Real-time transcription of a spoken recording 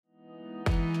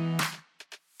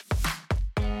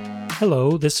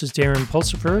Hello, this is Darren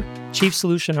Pulsifer, Chief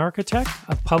Solution Architect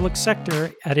of Public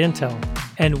Sector at Intel,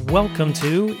 and welcome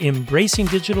to Embracing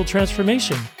Digital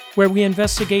Transformation, where we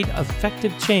investigate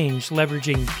effective change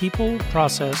leveraging people,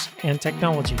 process, and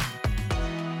technology.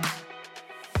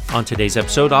 On today's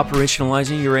episode,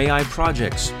 Operationalizing Your AI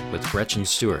Projects with Gretchen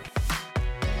Stewart.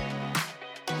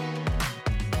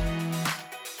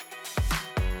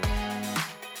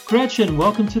 Gretchen,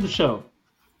 welcome to the show.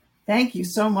 Thank you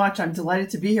so much. I'm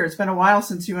delighted to be here. It's been a while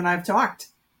since you and I have talked.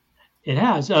 It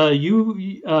has.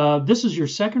 This is your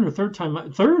second or third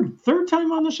time? Third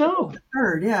time on the show.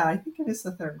 Third, yeah. I think it is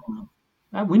the third.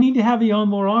 We need to have you on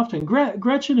more often.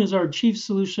 Gretchen is our Chief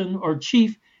Solution or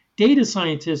Chief Data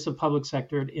Scientist of Public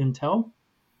Sector at Intel.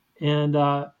 And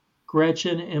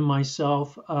Gretchen and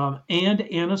myself and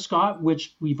Anna Scott,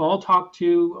 which we've all talked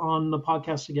to on the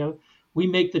podcast together, we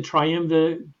make the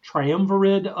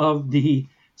triumvirate of the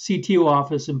CTO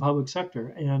office in public sector,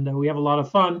 and we have a lot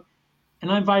of fun.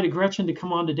 And I invited Gretchen to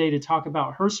come on today to talk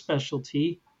about her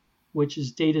specialty, which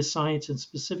is data science and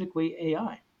specifically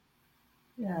AI.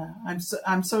 Yeah,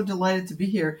 I'm so delighted to be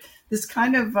here. This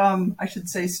kind of, I should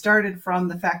say, started from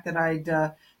the fact that I'd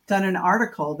done an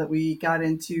article that we got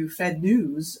into Fed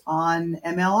News on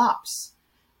ML Ops.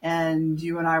 And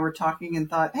you and I were talking and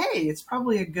thought, hey, it's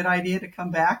probably a good idea to come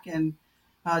back and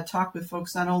talk with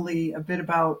folks not only a bit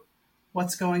about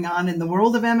what's going on in the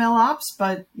world of ML Ops,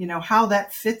 but how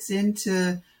that fits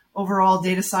into overall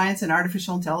data science and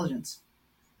artificial intelligence.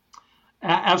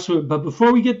 Absolutely. But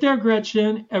before we get there,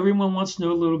 Gretchen, everyone wants to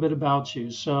know a little bit about you.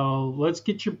 So let's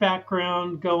get your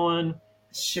background going.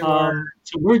 Sure.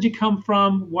 So where'd you come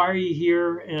from? Why are you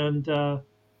here? And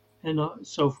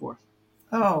so forth.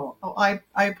 Oh, I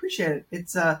appreciate it.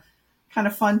 It's kind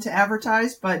of fun to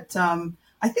advertise, but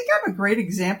I think I'm a great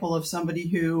example of somebody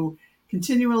who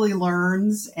continually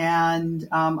learns and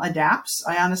adapts.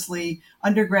 I honestly,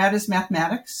 undergrad is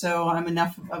mathematics, so I'm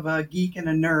enough of a geek and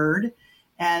a nerd.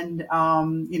 And,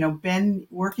 been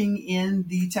working in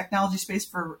the technology space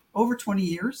for over 20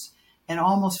 years and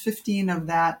almost 15 of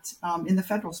that in the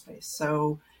federal space.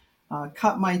 So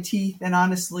cut my teeth and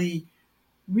honestly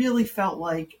really felt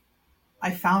like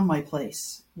I found my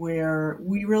place where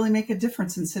we really make a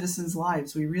difference in citizens'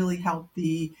 lives. We really help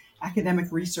the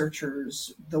academic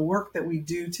researchers. The work that we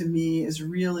do, to me, is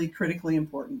really critically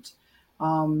important.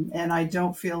 And I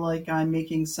don't feel like I'm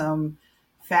making some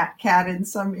fat cat in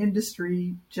some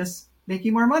industry just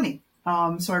making more money.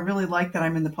 So I really like that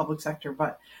I'm in the public sector.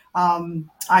 But I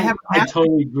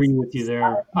totally agree with you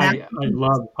there. I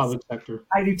love public sector.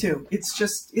 I do too.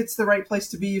 It's the right place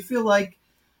to be. You feel like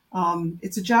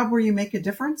it's a job where you make a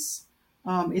difference.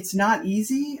 It's not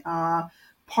easy.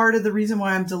 Part of the reason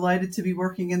why I'm delighted to be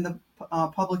working in the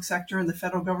public sector and the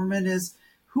federal government is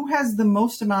who has the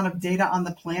most amount of data on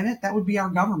the planet? That would be our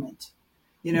government,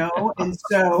 and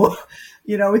so,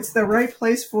 it's the right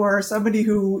place for somebody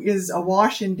who is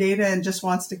awash in data and just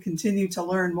wants to continue to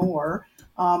learn more.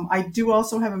 I do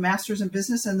also have a master's in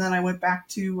business, and then I went back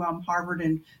to Harvard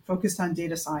and focused on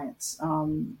data science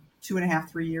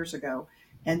 3 years ago,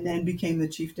 and then became the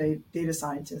chief data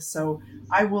scientist. So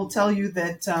I will tell you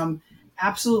that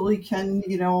absolutely can,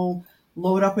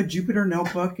 load up a Jupyter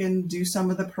notebook and do some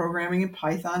of the programming in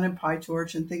Python and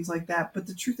PyTorch and things like that. But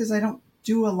the truth is I don't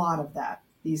do a lot of that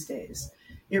these days.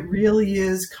 It really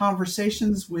is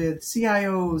conversations with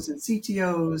CIOs and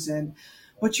CTOs and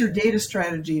what's your data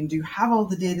strategy and do you have all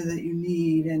the data that you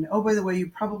need? And oh, by the way,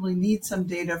 you probably need some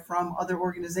data from other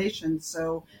organizations.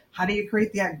 So how do you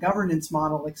create that governance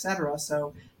model, et cetera?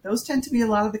 So those tend to be a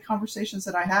lot of the conversations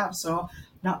that I have. So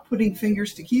not putting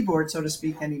fingers to keyboard, so to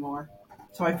speak, anymore.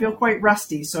 So I feel quite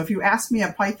rusty. So if you ask me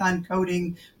a Python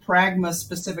coding pragma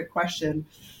specific question,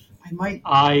 I might.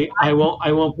 I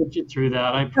won't put you through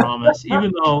that. I promise.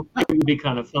 Even though it would be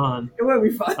kind of fun. It would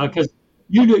be fun because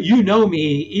you know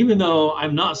me. Even though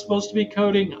I'm not supposed to be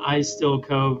coding, I still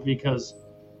code because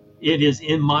it is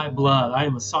in my blood. I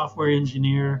am a software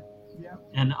engineer,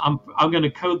 and I'm going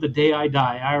to code the day I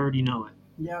die. I already know it.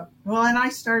 Yeah. Well, and I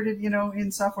started,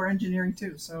 in software engineering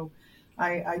too. So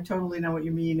I totally know what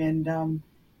you mean. And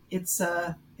it's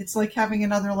like having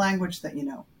another language that you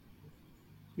know.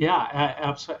 Yeah,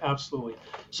 absolutely.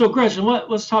 So Gretchen,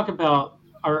 let's talk about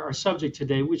our subject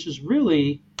today, which is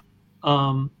really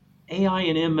AI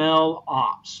and ML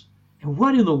ops. And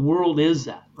what in the world is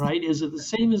that, right? Is it the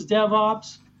same as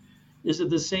DevOps? Is it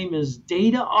the same as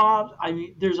data ops? I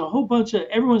mean, there's a whole bunch of,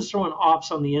 everyone's throwing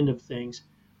ops on the end of things.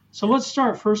 So let's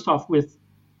start first off with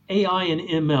AI and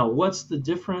ML. What's the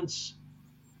difference?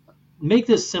 Make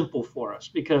this simple for us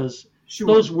because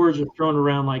those words are thrown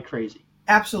around like crazy.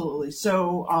 Absolutely.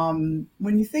 So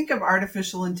when you think of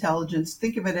artificial intelligence,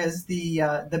 think of it as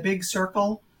the big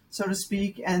circle, so to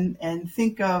speak, and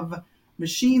think of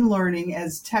machine learning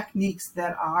as techniques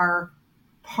that are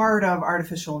part of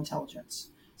artificial intelligence.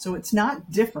 So it's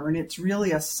not different. It's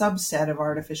really a subset of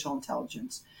artificial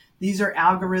intelligence. These are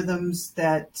algorithms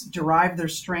that derive their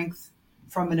strength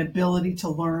from an ability to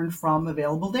learn from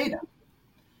available data.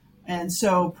 And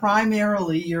so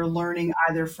primarily you're learning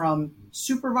either from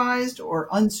supervised or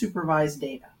unsupervised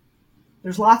data.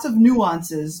 There's lots of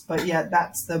nuances, but yet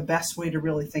that's the best way to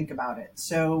really think about it.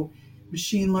 So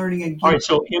machine learning again. All right,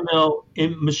 so ML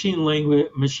in machine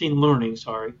learning,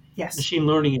 sorry. Yes. Machine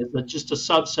learning is just a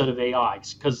subset of AI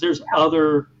because there's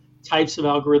other types of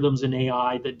algorithms in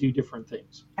AI that do different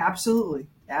things. Absolutely.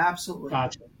 Absolutely.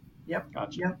 Gotcha. Yep.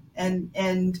 Gotcha. Yep.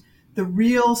 And the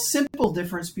real simple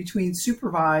difference between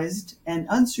supervised and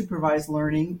unsupervised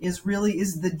learning is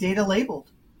the data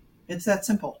labeled. It's that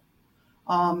simple.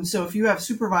 So if you have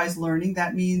supervised learning,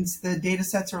 that means the data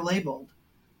sets are labeled.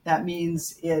 That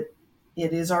means it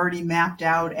is already mapped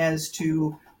out as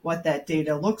to what that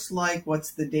data looks like,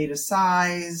 what's the data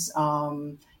size,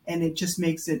 and it just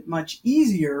makes it much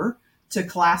easier to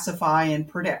classify and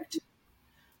predict.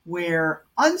 Where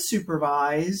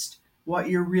unsupervised, what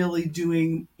you're really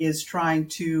doing is trying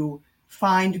to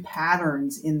find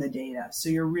patterns in the data. So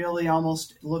you're really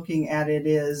almost looking at it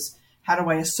as, how do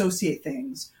I associate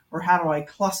things, or how do I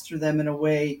cluster them in a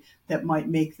way that might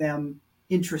make them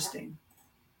interesting?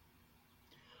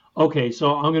 Okay,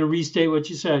 so I'm going to restate what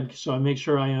you said so I make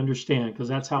sure I understand, because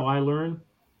that's how I learn.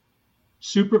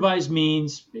 Supervised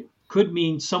could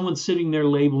mean someone sitting there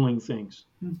labeling things.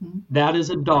 Mm-hmm. That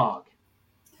is a dog.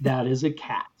 That is a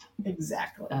cat.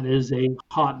 Exactly. That is a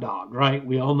hot dog, right?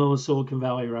 We all know a Silicon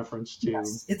Valley reference to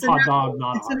yes. It's hot dog,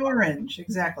 not it's hot an orange. Dog.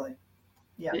 Exactly.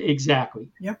 Yeah. Exactly.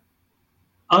 Yep.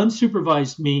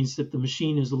 Unsupervised means that the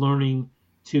machine is learning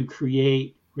to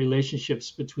create relationships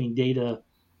between data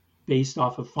based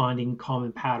off of finding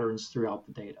common patterns throughout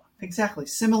the data. Exactly.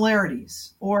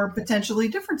 Similarities or potentially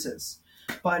differences.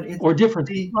 But it's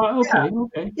differences.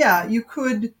 Okay. Yeah, you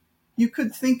could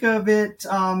think of it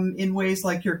in ways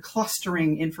like you're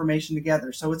clustering information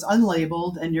together. So it's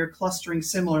unlabeled and you're clustering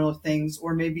similar things,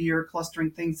 or maybe you're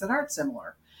clustering things that aren't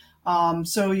similar.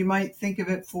 So you might think of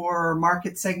it for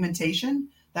market segmentation.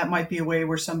 That might be a way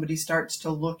where somebody starts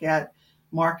to look at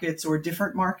markets or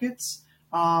different markets.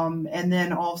 And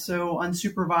then also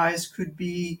unsupervised could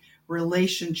be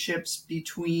relationships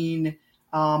between,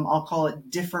 I'll call it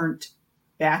different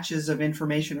batches of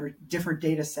information or different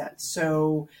data sets.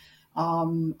 So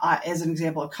as an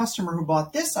example, a customer who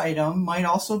bought this item might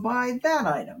also buy that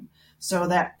item. So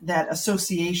that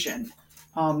association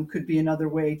could be another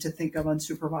way to think of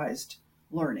unsupervised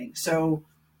learning. So,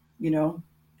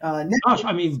 gosh,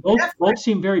 I mean, both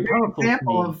seem very powerful.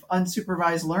 Example of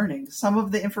unsupervised learning. Some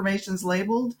of the information is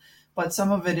labeled, but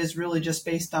some of it is really just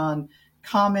based on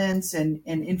comments and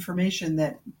information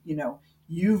that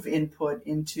you've input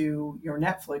into your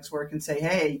Netflix, where it can say,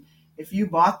 hey, if you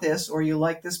bought this or you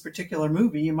like this particular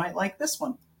movie, you might like this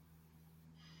one.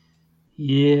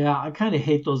 Yeah, I kind of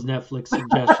hate those Netflix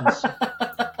suggestions.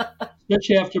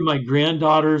 Especially after my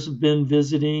granddaughters have been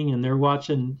visiting and they're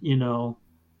watching,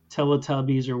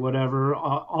 Teletubbies or whatever.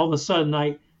 All of a sudden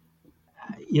I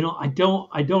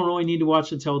don't really need to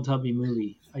watch a Teletubby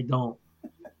movie. I don't.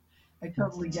 I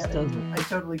totally get it. I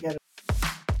totally get it.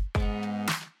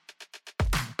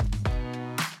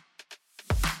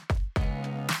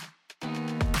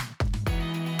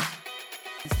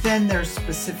 Then there's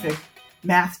specific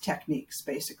math techniques,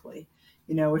 basically.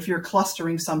 If you're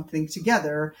clustering something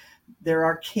together, there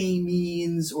are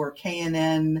k-means or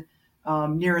KNN,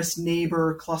 nearest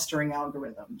neighbor clustering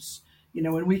algorithms.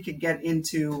 And we could get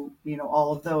into,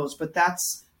 all of those, but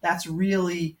that's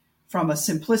really from a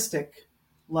simplistic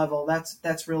level.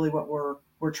 That's really what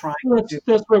we're trying to do.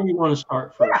 That's where we want to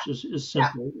start first, is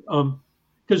simply. Yeah.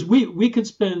 Because we could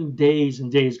spend days and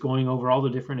days going over all the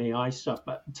different AI stuff.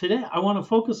 But today I want to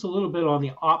focus a little bit on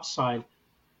the ops side.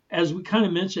 As we kind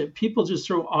of mentioned, people just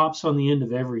throw ops on the end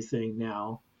of everything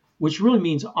now, which really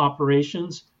means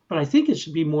operations. But I think it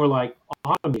should be more like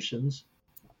automations.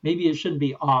 Maybe it shouldn't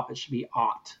be op, it should be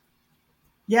ot.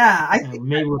 Yeah, I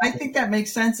think that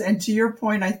makes sense. And to your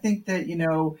point, I think that,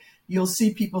 you'll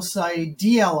see people say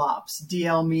DL ops,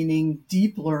 DL meaning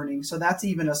deep learning. So that's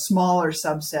even a smaller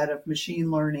subset of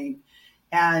machine learning.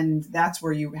 And that's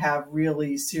where you have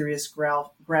really serious graph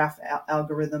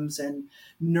algorithms and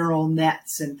neural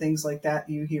nets and things like that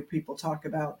you hear people talk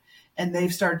about. And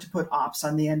they've started to put ops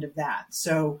on the end of that.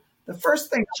 So The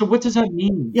first thing, So what does that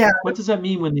mean? yeah, What does that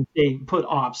mean when they say put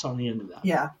ops on the end of that?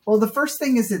 yeah. Well, the first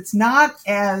thing is it's not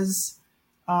as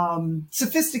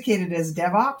sophisticated as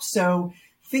DevOps. So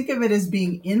think of it as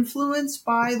being influenced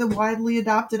by the widely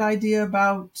adopted idea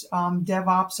about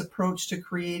DevOps approach to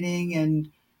creating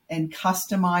and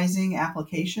customizing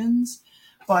applications.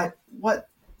 But what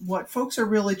folks are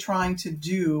really trying to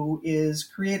do is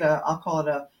create I'll call it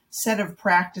a set of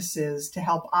practices to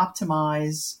help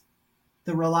optimize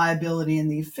the reliability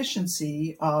and the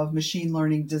efficiency of machine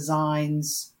learning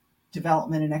designs,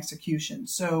 development, and execution.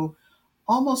 So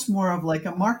almost more of like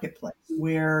a marketplace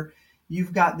where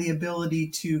you've got the ability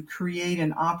to create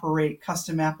and operate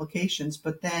custom applications,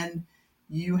 but then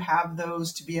you have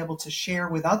those to be able to share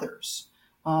with others.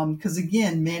 Because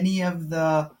again, many of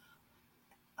the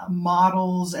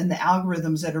models and the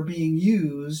algorithms that are being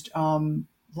used,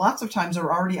 lots of times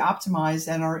are already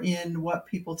optimized and are in what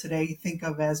people today think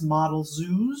of as model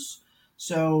zoos.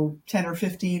 So 10 or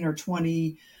 15 or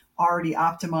 20 already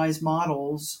optimized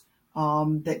models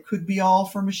that could be all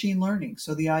for machine learning.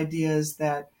 So the idea is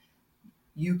that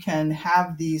you can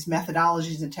have these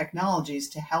methodologies and technologies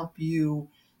to help you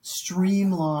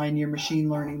streamline your machine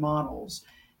learning models.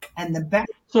 And the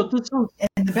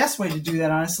best way to do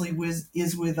that, honestly,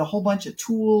 is with a whole bunch of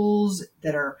tools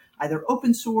that are either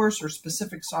open source or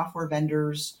specific software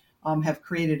vendors have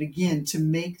created, again, to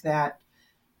make that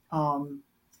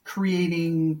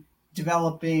creating,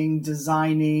 developing,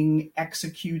 designing,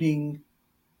 executing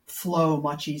flow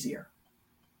much easier.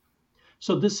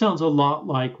 So this sounds a lot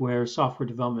like where software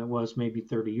development was maybe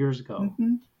 30 years ago,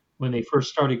 when they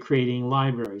first started creating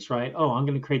libraries, right? Oh, I'm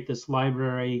going to create this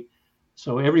library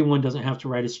so everyone doesn't have to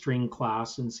write a string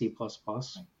class in C++.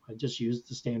 I just use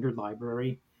the standard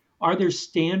library. Are there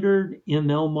standard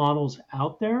ML models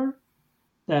out there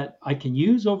that I can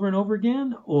use over and over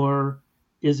again? Or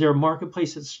is there a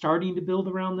marketplace that's starting to build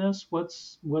around this?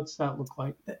 What's that look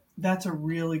like? That's a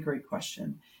really great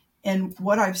question. And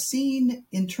what I've seen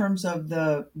in terms of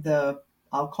the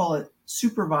I'll call it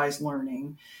supervised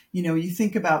learning, you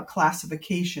think about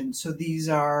classification. So these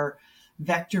are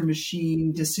vector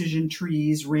machine decision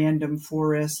trees, random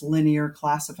forest, linear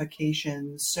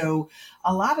classifications. So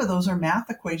a lot of those are math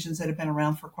equations that have been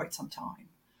around for quite some time.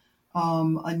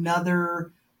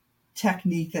 Another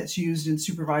technique that's used in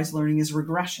supervised learning is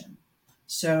regression.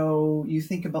 So you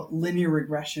think about linear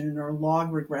regression or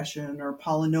log regression or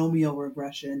polynomial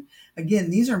regression.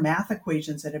 Again, these are math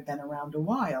equations that have been around a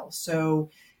while. So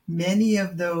many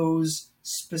of those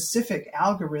specific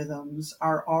algorithms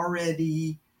are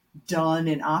already done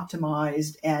and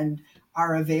optimized and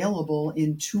are available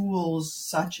in tools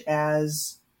such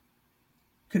as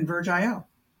Converge.io,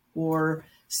 or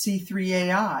C3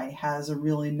 AI has a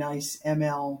really nice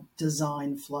ML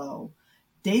design flow.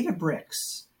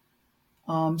 Databricks,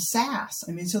 SAS.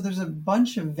 So there's a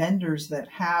bunch of vendors that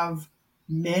have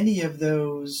many of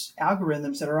those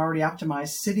algorithms that are already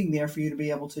optimized sitting there for you to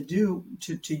be able to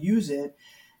use it.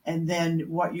 And then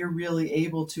what you're really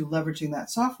able to leveraging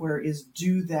that software is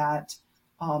do that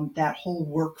whole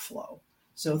workflow.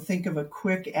 So think of a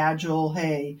quick, agile,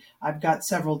 hey, I've got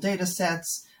several data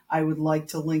sets. I would like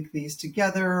to link these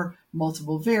together,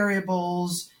 multiple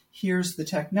variables. Here's the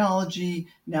technology.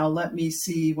 Now let me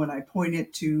see when I point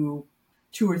it to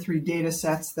 2 or 3 data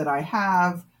sets that I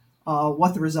have,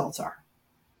 what the results are.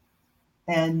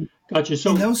 And gotcha.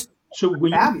 So those are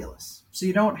fabulous. So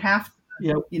you don't have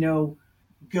to,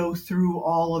 go through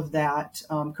all of that.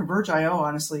 Converge.io,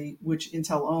 honestly, which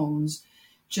Intel owns,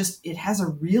 it has a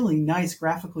really nice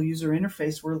graphical user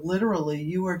interface where literally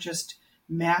you are just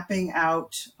mapping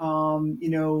out,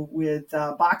 with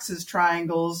boxes,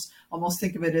 triangles, almost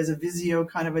think of it as a Visio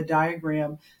kind of a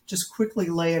diagram, just quickly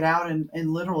lay it out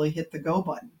and literally hit the go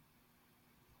button.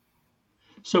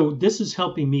 So this is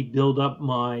helping me build up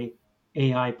my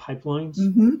AI pipelines,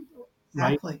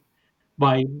 Exactly. Right?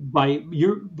 By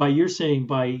you're saying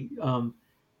by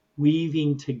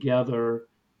weaving together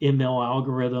ML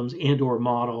algorithms and or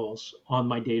models on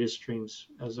my data streams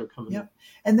as they're coming in.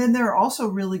 And then there are also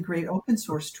really great open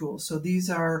source tools. So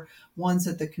these are ones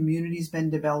that the community's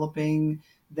been developing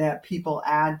that people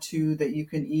add to that you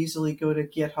can easily go to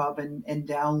GitHub and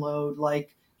download,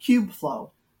 like Kubeflow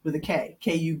with a K,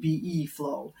 K-U-B-E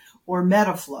flow, or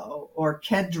Metaflow, or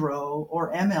Kedro,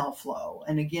 or MLflow.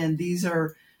 And again, these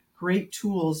are great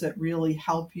tools that really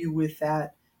help you with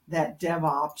that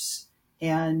DevOps.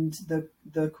 And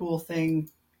the cool thing,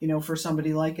 for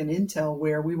somebody like an Intel,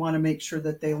 where we want to make sure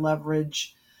that they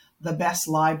leverage the best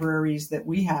libraries that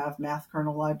we have, math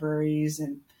kernel libraries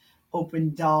and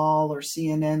OpenDAL or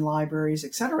CNN libraries,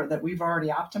 et cetera, that we've already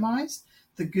optimized.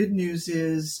 The good news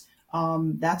is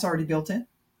that's already built in.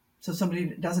 So somebody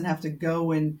doesn't have to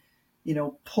go and,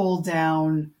 pull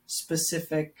down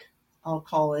specific, I'll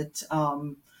call it,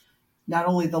 not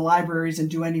only the libraries and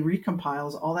do any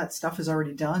recompiles, all that stuff is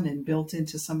already done and built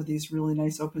into some of these really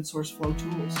nice open source flow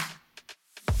tools.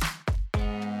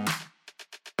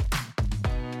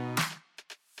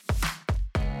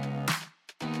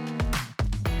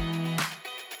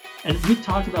 And we've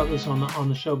talked about this on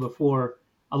the show before.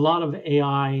 A lot of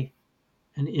AI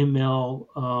and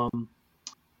ML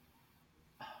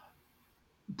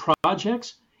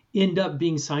projects end up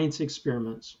being science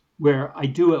experiments where I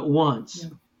do it once,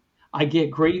 I get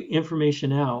great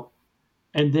information out,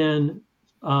 and then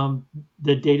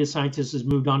the data scientist has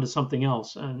moved on to something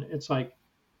else, and it's like,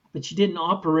 but you didn't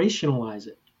operationalize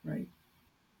it,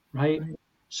 right?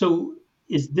 So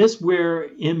is this where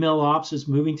ML ops is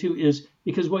moving to? Is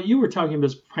because what you were talking about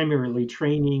is primarily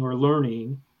training or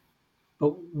learning, but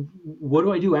what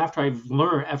do I do after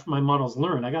after my model's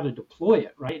learned? I got to deploy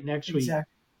it, right, and actually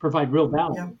provide real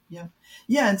value. Yeah.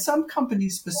 And some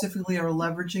companies specifically are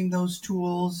leveraging those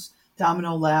tools.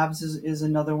 Domino Labs is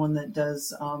another one that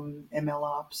does ML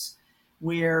ops,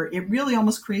 where it really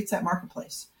almost creates that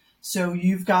marketplace. So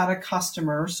you've got a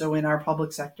customer. So in our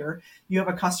public sector, you have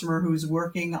a customer who's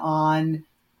working on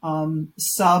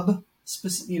the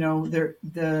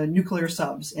nuclear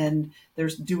subs, and they're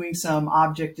doing some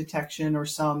object detection or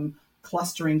some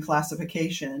clustering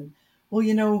classification.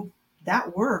 Well,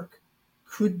 that work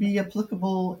could be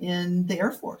applicable in the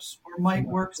Air Force or might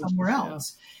work somewhere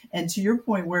else. And to your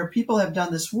point, where people have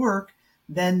done this work,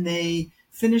 then they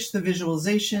finish the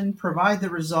visualization, provide the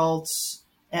results,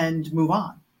 and move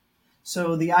on.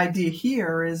 So the idea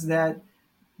here is that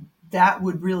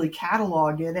would really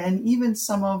catalog it. And even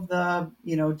some of the,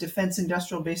 defense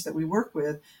industrial base that we work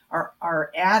with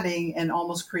are adding and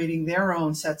almost creating their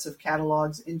own sets of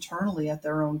catalogs internally at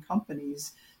their own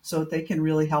companies, so that they can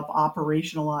really help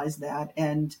operationalize that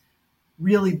and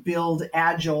really build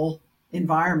agile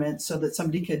environments so that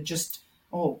somebody could just,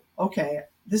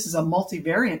 this is a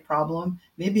multivariant problem.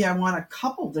 Maybe I want a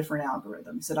couple different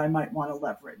algorithms that I might want to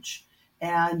leverage.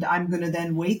 And I'm going to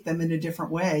then weight them in a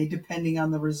different way depending on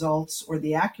the results or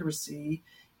the accuracy.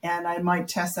 And I might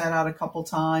test that out a couple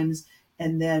times,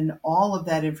 and then all of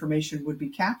that information would be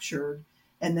captured.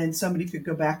 And then somebody could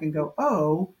go back and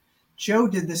go, Joe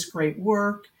did this great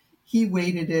work. He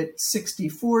weighted it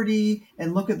 60-40,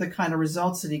 and look at the kind of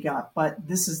results that he got. But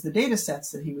this is the data sets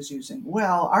that he was using.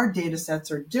 Well, our data sets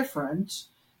are different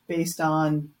based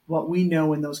on what we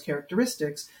know in those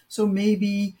characteristics. So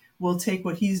maybe we'll take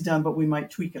what he's done, but we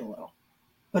might tweak it a little.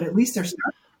 But at least there's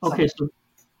okay. So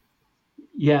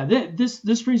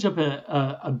this brings up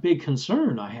a big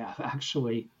concern I have,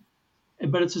 actually.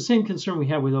 But it's the same concern we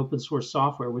have with open source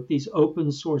software, with these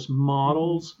open source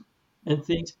models and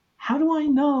things. How do I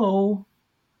know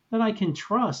that I can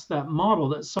trust that model,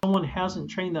 that someone hasn't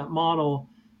trained that model?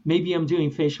 Maybe I'm doing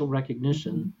facial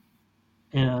recognition,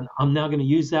 and I'm now going to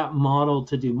use that model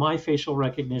to do my facial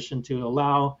recognition to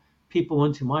allow people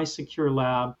into my secure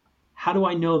lab. How do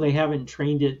I know they haven't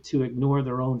trained it to ignore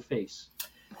their own face?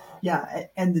 Yeah,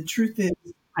 and the truth is,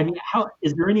 how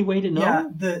is there any way to know? Yeah,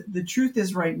 the truth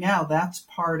is, right now, that's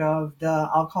part of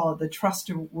I'll call it the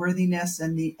trustworthiness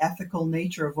and the ethical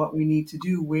nature of what we need to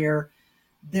do, where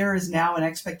there is now an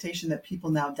expectation that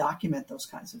people now document those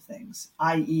kinds of things,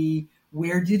 i.e.,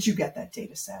 where did you get that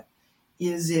data set?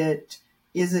 Is it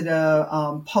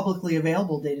a publicly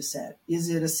available data set? Is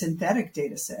it a synthetic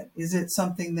data set? Is it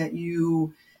something that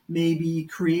you maybe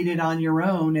created on your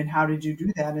own, and how did you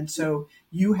do that? And so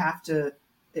you have to,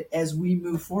 as we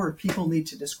move forward, people need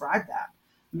to describe that.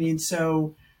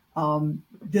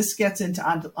 This gets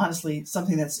into, honestly,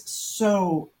 something that's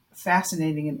so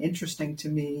fascinating and interesting to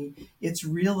me. It's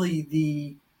really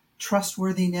the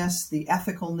trustworthiness, the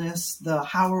ethicalness, the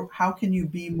how can you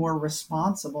be more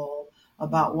responsible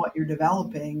about what you're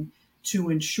developing to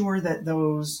ensure that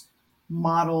those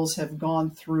models have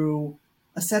gone through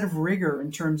a set of rigor in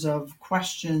terms of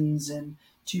questions, and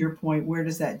to your point, where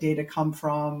does that data come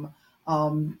from?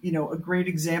 A great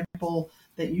example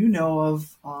that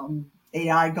of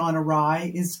AI gone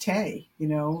awry is Tay.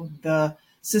 The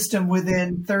system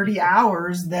within 30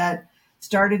 hours that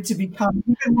started to become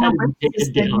even more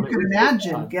racist than you could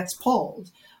imagine gets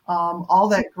pulled. All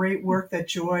that great work that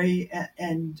Joy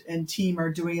and team are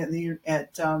doing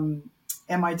at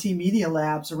MIT Media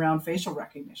Labs around facial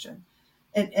recognition,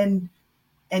 and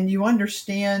you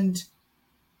understand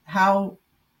how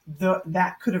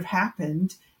that could have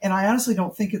happened. And I honestly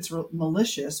don't think it's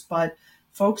malicious, but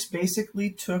folks basically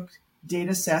took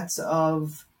data sets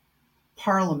of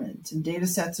parliament, and data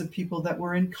sets of people that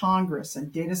were in Congress,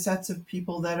 and data sets of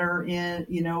people that are in,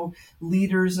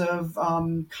 leaders of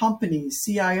companies,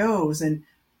 CIOs. And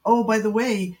oh, by the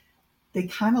way, they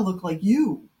kind of look like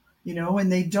you,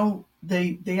 and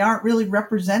they aren't really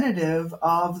representative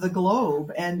of the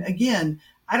globe. And again,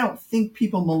 I don't think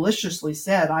people maliciously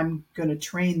said, I'm going to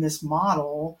train this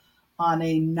model on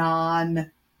a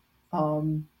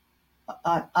on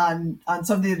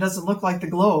something that doesn't look like the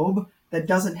globe, that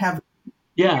doesn't have a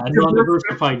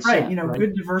non-diversified set, right?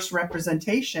 Good diverse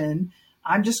representation.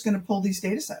 I'm just going to pull these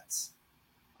data sets.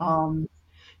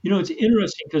 It's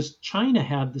interesting because China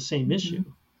had the same issue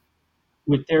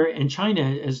with and China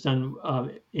has done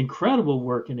incredible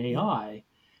work in AI,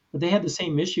 but they had the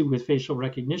same issue with facial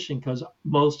recognition because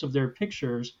most of their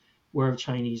pictures were of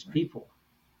Chinese people.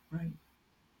 Right.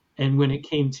 And when it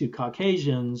came to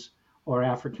Caucasians or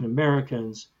African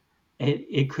Americans,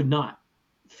 it could not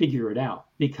figure it out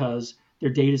because their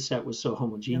data set was so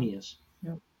homogeneous,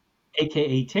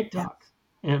 AKA TikTok.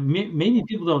 Yeah. And maybe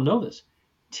people don't know this.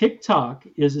 TikTok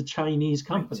is a Chinese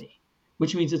company,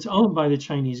 which means it's owned by the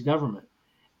Chinese government.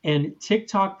 And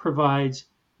TikTok provides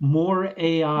more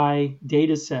AI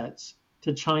data sets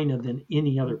to China than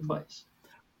any other place.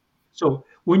 So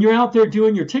when you're out there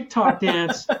doing your TikTok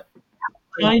dance,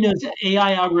 China's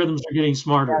AI algorithms are getting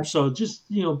smarter. Yes. So just,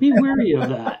 be wary of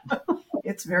that.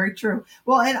 It's very true.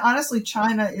 Well, and honestly,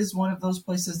 China is one of those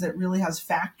places that really has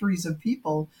factories of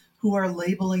people who are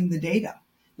labeling the data,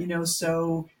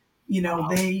 so, wow.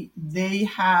 they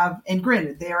have, and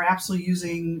granted, they are absolutely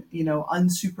using,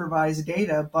 unsupervised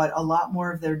data, but a lot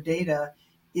more of their data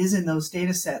is in those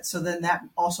data sets. So then that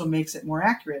also makes it more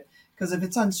accurate, because if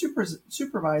it's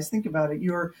unsupervised, think about it,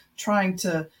 you're trying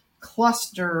to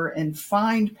cluster and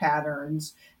find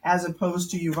patterns as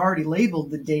opposed to you've already labeled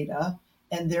the data,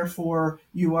 and therefore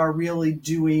you are really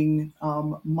doing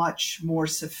much more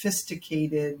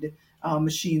sophisticated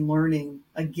machine learning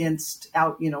against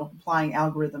applying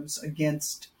algorithms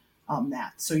against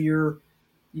that. So you're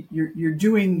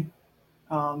doing,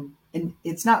 and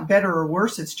it's not better or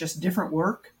worse, it's just different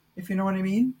work, if you know what I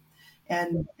mean.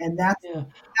 And that's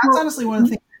honestly one of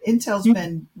the things that Intel's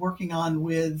been working on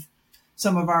with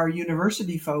some of our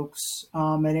university folks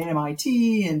at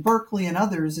MIT and Berkeley and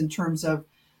others in terms of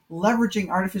leveraging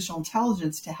artificial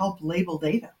intelligence to help label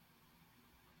data.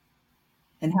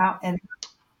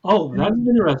 Oh, that's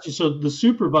interesting. So the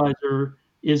supervisor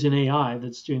is an AI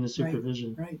that's doing the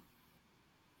supervision. Right.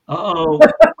 Uh-oh,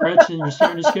 Gretchen, you're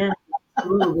starting to scare me a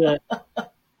little bit.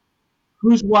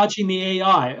 Who's watching the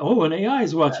AI? Oh, an AI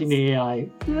is watching the AI.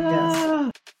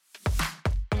 Yes.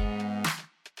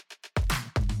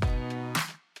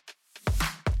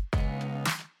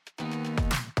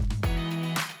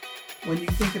 When you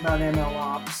think about ML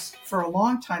ops, for a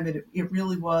long time, it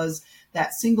really was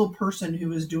that single person who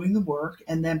was doing the work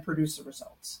and then produce the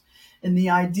results. And the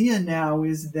idea now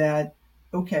is that,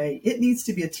 okay, it needs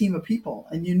to be a team of people,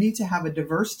 and you need to have a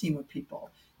diverse team of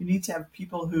people. You need to have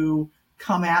people who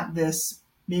come at this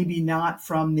maybe not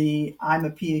from the I'm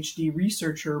a PhD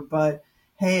researcher, but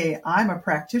hey, I'm a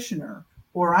practitioner,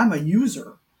 or I'm a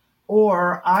user,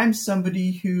 or I'm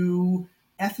somebody who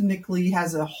ethnically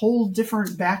has a whole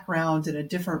different background and a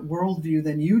different worldview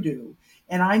than you do,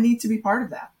 and I need to be part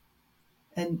of that.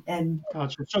 And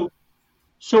gotcha.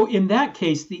 So in that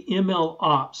case, the ML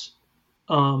ops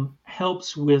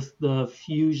helps with the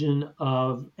fusion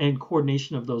of and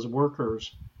coordination of those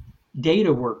workers,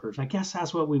 data workers. I guess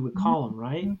that's what we would call them,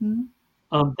 right?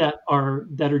 Mm-hmm. That are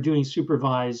doing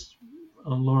supervised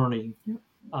learning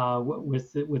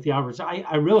with the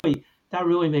algorithms. That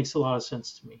really makes a lot of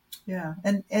sense to me. Yeah,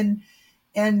 and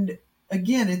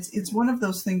again, it's one of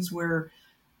those things where,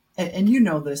 and you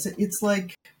know this, it's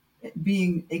like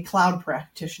being a cloud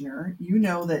practitioner. You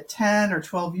know that 10 or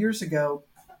 12 years ago,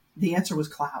 the answer was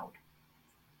cloud.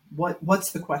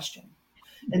 What's the question?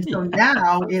 And so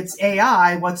now it's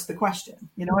AI. What's the question?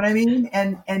 You know what I mean?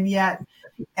 And yet,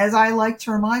 as I like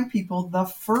to remind people, the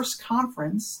first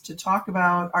conference to talk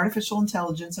about artificial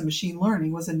intelligence and machine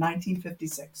learning was in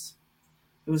 1956.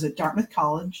 It was at Dartmouth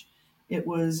College. It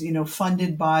was,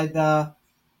 funded by the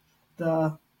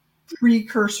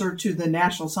precursor to the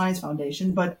National Science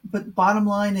Foundation. But bottom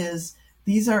line is,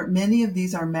 many of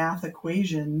these are math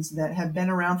equations that have been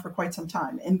around for quite some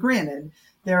time. And granted,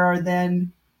 there are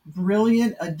then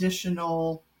brilliant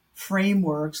additional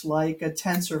frameworks like a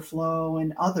TensorFlow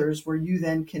and others where you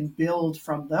then can build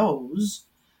from those.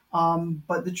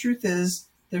 But the truth is,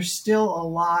 there's still a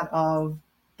lot of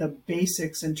the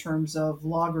basics in terms of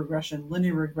log regression,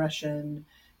 linear regression,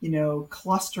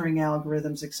 clustering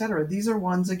algorithms, et cetera. These are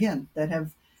ones, again, that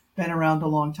have been around a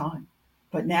long time.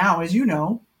 But now, as you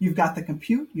know, You've got the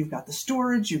compute, you've got the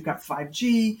storage, you've got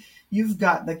 5G, you've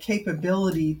got the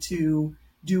capability to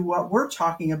do what we're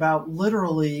talking about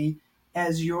literally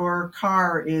as your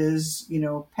car is,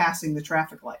 passing the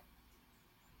traffic light,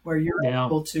 where you're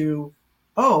able to,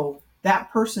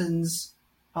 that person's,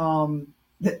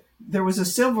 there was a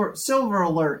silver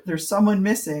alert. There's someone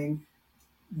missing.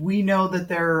 We know that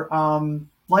their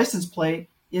license plate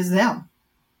is them,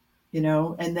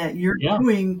 and that you're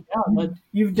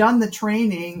you've done the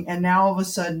training, and now all of a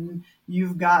sudden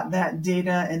you've got that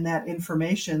data and that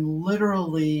information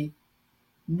literally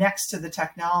next to the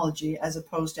technology, as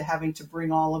opposed to having to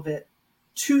bring all of it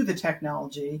to the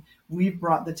technology. We've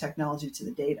brought the technology to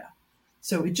the data.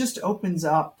 So it just opens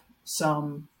up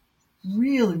some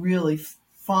really, really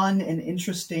fun and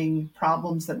interesting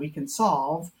problems that we can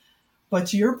solve. But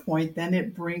to your point, then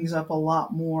it brings up a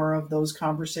lot more of those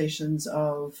conversations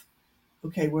of,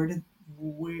 okay,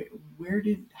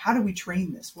 how do we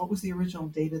train this? What was the original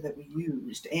data that we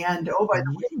used? And by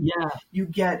the way, you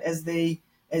get,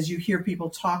 as you hear people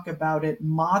talk about it,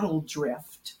 model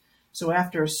drift. So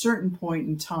after a certain point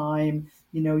in time,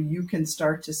 you can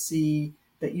start to see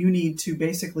that you need to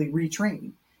basically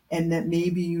retrain, and that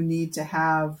maybe you need to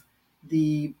have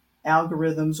the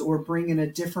algorithms or bring in a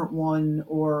different one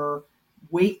or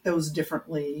weight those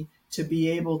differently to be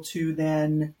able to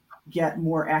then get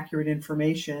more accurate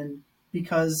information,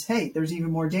 because, hey, there's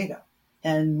even more data,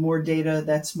 and more data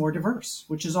that's more diverse,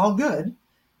 which is all good,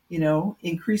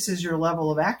 increases your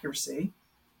level of accuracy.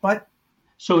 But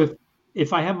so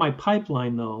if I have my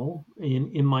pipeline, though,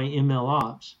 in my ML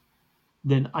ops,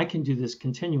 then I can do this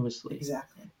continuously.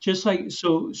 Exactly. Just like,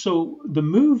 so the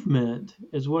movement,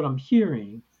 is what I'm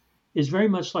hearing, is very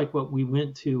much like what we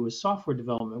went to with software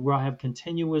development, where I have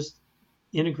continuous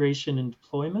integration and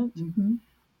deployment. Mm-hmm.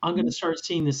 I'm going to start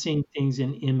seeing the same things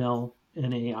in ML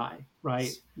and AI,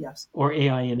 right? Yes. Or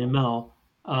AI and ML,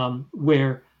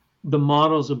 where the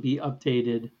models will be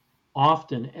updated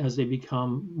often as they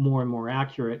become more and more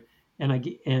accurate,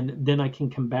 and then I can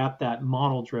combat that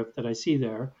model drift that I see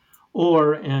there.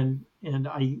 And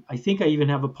I think I even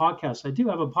have a podcast. I do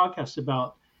have a podcast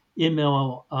about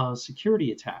ML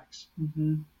security attacks,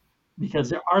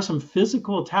 because there are some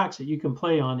physical attacks that you can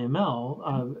play on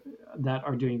ML that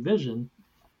are doing vision,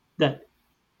 that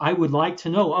I would like to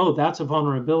know, that's a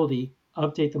vulnerability,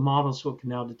 update the model so it can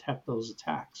now detect those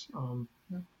attacks.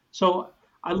 So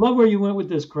I love where you went with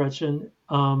this, Gretchen.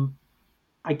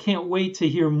 I can't wait to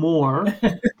hear more.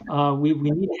 We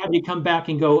need to have you come back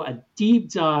and go a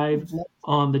deep dive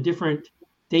on the different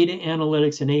data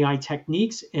analytics and AI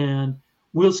techniques, and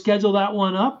we'll schedule that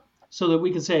one up so that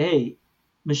we can say, hey,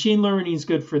 machine learning is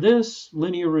good for this,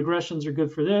 linear regressions are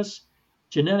good for this,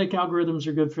 genetic algorithms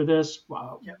are good for this.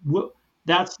 Wow. Yeah.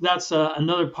 That's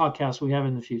another podcast we have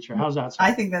in the future. How's that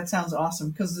sound? I think that sounds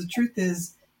awesome, because the truth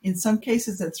is, in some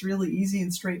cases, that's really easy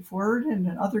and straightforward, and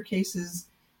in other cases,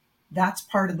 that's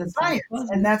part of the science,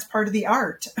 and that's part of the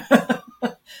art.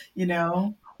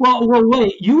 Well,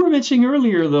 wait. You were mentioning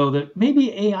earlier, though, that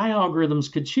maybe AI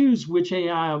algorithms could choose which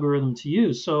AI algorithm to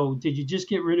use. So did you just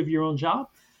get rid of your own job?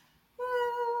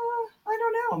 I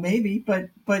don't know, maybe, but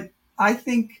I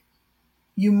think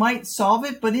you might solve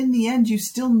it, but in the end, you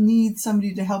still need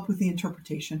somebody to help with the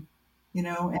interpretation.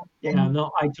 I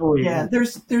totally. Yeah,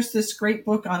 there's this great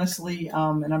book, honestly,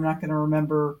 and I'm not going to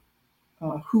remember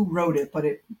who wrote it, but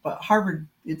Harvard.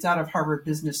 It's out of Harvard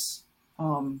Business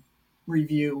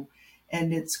Review,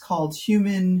 and it's called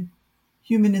Human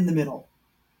in the Middle,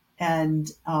 and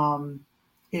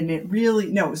it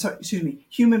really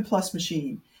Human plus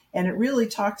Machine, and it really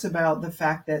talks about the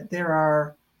fact that there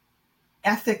are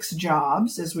ethics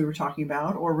jobs, as we were talking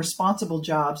about, or responsible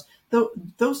jobs.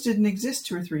 Those didn't exist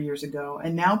 2 or 3 years ago,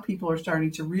 and now people are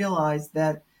starting to realize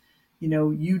that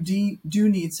you do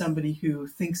need somebody who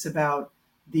thinks about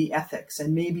the ethics,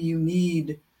 and maybe you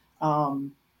need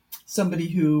somebody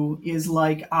who is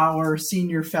like our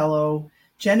senior fellow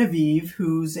Genevieve,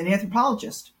 who's an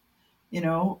anthropologist.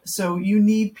 So you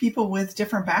need people with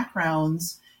different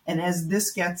backgrounds, and as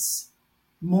this gets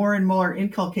more and more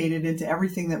inculcated into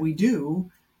everything that we do,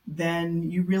 then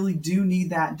you really do need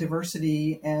that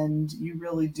diversity, and you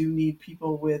really do need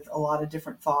people with a lot of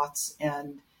different thoughts,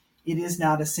 and it is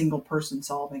not a single person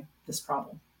solving this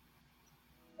problem.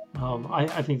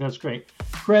 I think that's great.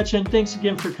 Gretchen, thanks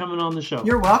again for coming on the show.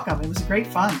 You're welcome. It was great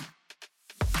fun.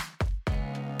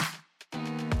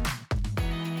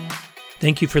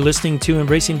 Thank you for listening to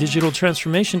Embracing Digital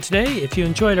Transformation today. If you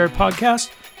enjoyed our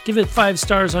podcast, give it 5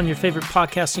 stars on your favorite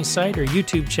podcasting site or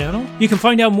YouTube channel. You can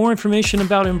find out more information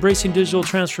about Embracing Digital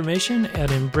Transformation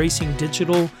at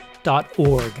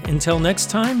embracingdigital.org. Until next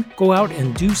time, go out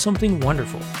and do something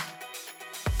wonderful.